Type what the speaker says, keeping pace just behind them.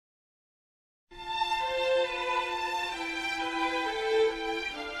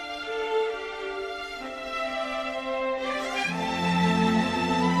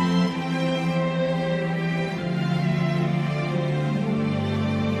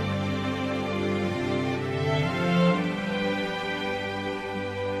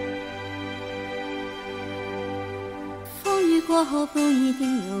过后不一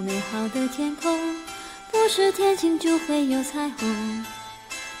定有美好的天空，不是天晴就会有彩虹。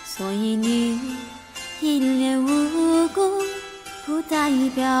所以你一脸无辜，不代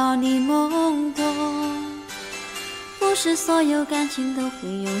表你懵懂。不是所有感情都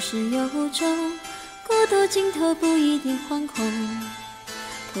会有始有终，孤独尽头不一定惶恐。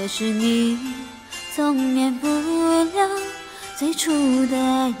可是你总免不了最初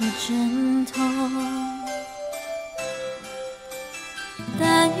的一阵痛。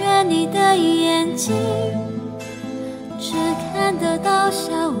但愿你的眼睛只看得到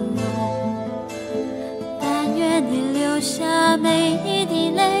笑容，但愿你流下每一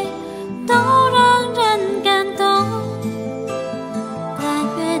滴泪都让人感动，但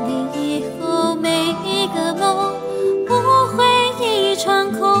愿你以后每一个梦不会一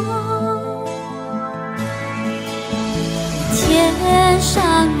场空。天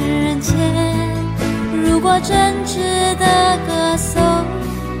上人间，如果真值得歌颂，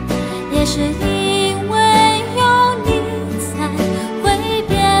也是因为有你才会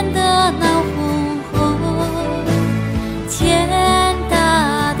变得闹哄哄。天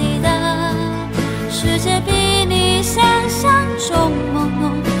大地大，世界比你想象中朦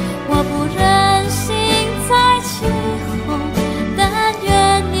胧，我不忍心再起哄，但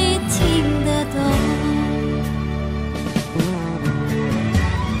愿你听得懂。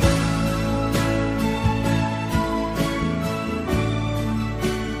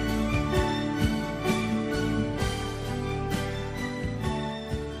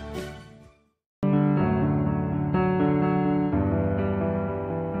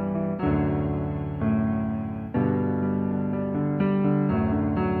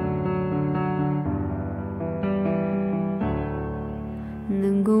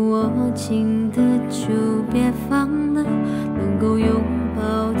能够握紧的就别放了，能够拥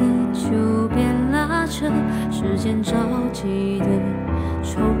抱的就别拉扯，时间着急的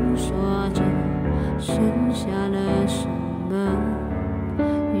冲刷着，剩下了什么？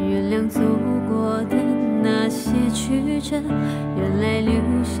原谅走过的那些曲折，原来留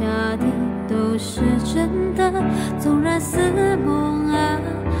下的都是真的，纵然似梦啊，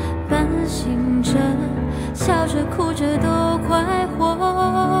半醒着，笑着哭着都快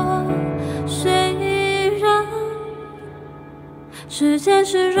活。虽然时间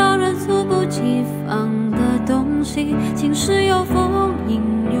是让人猝不及防的东西，晴时有风，阴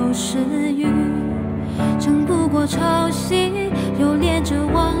有时雨，争不过潮汐，又恋着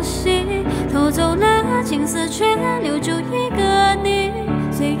往昔，偷走了青丝，却留住一个你。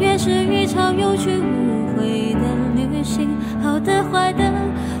岁月是一场有去无回的旅行，好的坏的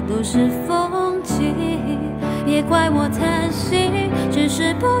都是风景，别怪我贪心，只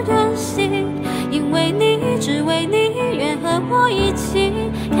是不愿醒，因为你，只为你，愿和我一起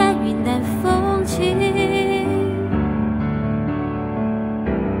看云淡风轻。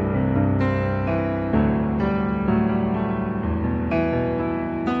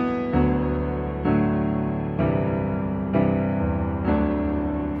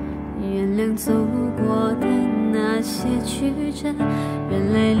原谅走过的那些曲折，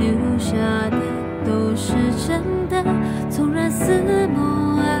原来留下的都是真的，纵然似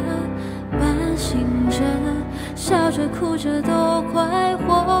梦啊，半醒着，笑着哭着都快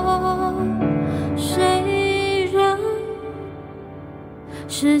活。虽然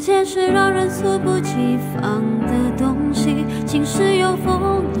时间是让人猝不及防的东西，晴时有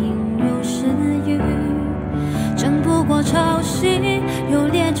风，阴有时雨，争不过潮汐，又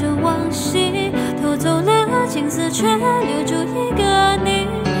恋着往昔，偷走了青丝，却留住一个你。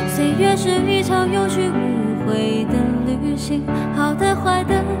岁月是一场有去无回的旅行，好的坏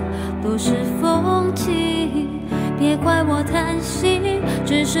的都是风景，别怪我贪心，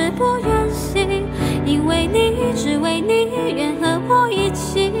只是不愿醒，因为你，只为你，愿和我一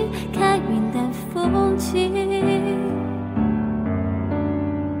起看云淡风轻。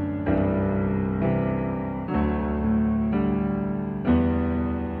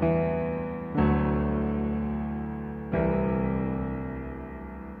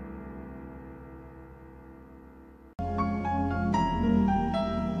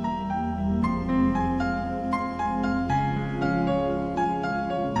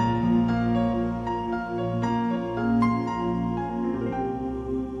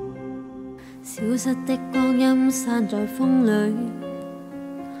消失的光阴散在风里，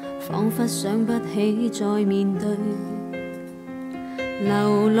仿佛想不起再面对。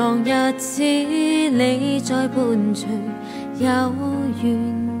流浪日子你在伴随，有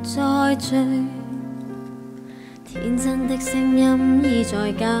缘再聚。天真的声音已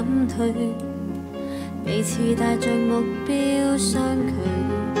在减退，彼此帶着目標相距。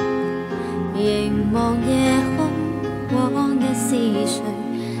凝望夜空，往日是谁，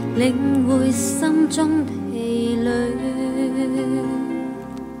领會心中疲累。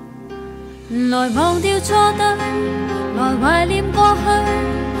來忘掉錯對，來懷念過去，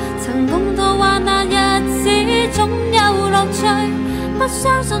曾共度患難日子總有樂趣。不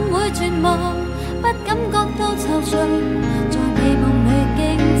相信會絕望，不感覺到躊躇，在美夢裏競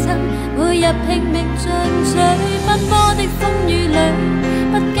爭，每日拼命進取。奔波的風雨裏，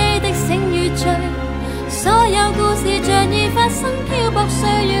不羈的醒與醉，所有故事像已發生，漂泊歲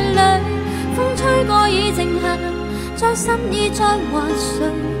月裏，風吹過已靜下，將心意再還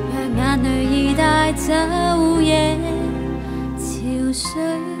誰，讓眼淚已帶走夜潮水。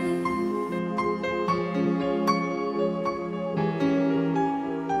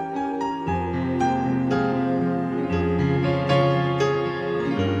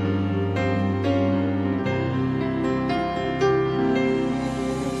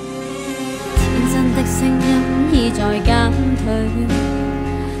聲音已在減退，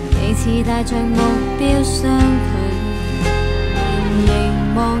彼此帶着目標相距，凝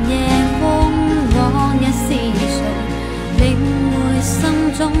望夜空，往日是誰，領會心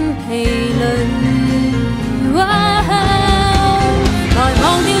中疲累。來忘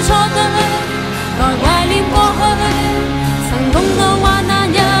掉錯對，來懷念過去，曾共度患難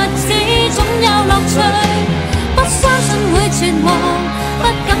日子總有樂趣。不相信會絕望，不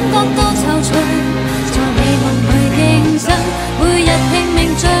感覺到躊躇，美夢裏競爭，每日拼命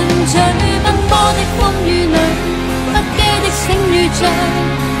進取。奔波的風雨裏，不羈的醒與醉，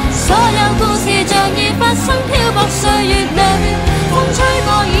所有故事像已發生，漂泊歲月裏，風吹過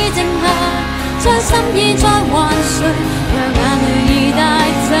已靜下，將心意再還誰，讓眼淚已帶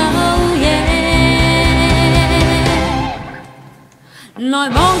走夜。來忘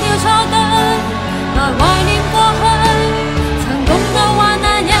掉錯對，來懷念過去，曾共度患難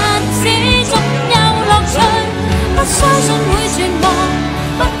日子總有樂趣。不相信會絕望，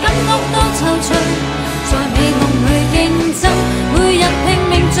不感覺到躊躇，在美夢裏競爭，每日拼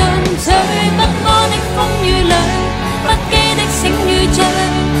命進取。奔波的風雨裏，不羈的醒與醉，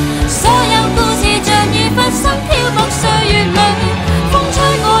所有故事像已發生，漂泊歲月裏，風吹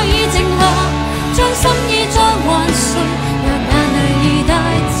過已靜下，將心意再還誰，讓眼淚已帶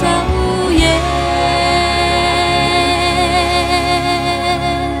走夜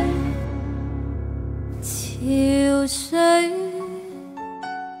潮水。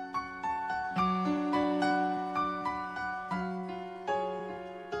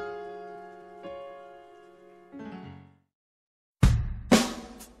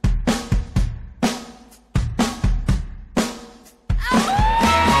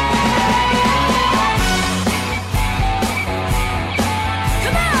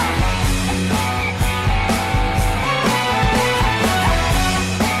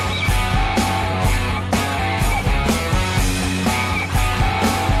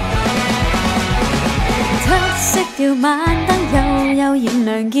晚燈悠悠燃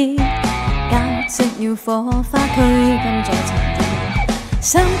亮肩，交織了火花驅趕在沉澱，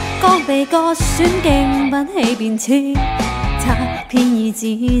心肝被割損經不起變遷，他偏以自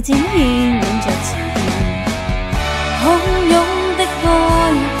薦牽引着前面，洶湧的愛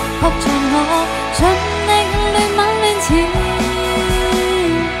撲着我，盡力亂猛亂纏，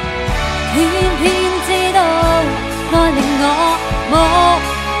偏偏知道愛令我無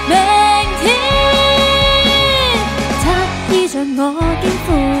明天。像我肩呼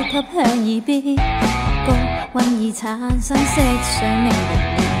吸向耳邊，高溫已產生色想你容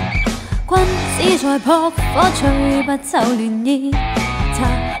顏，君子在撲火吹不走亂煙，他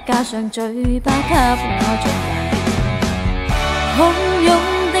加上嘴巴給我盡懷，洶湧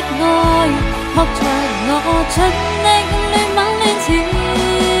的愛撲着我，盡力亂猛亂纏，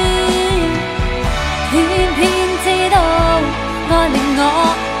偏偏知道愛令我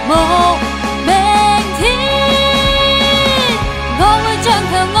無明天。我會像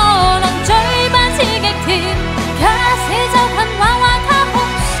強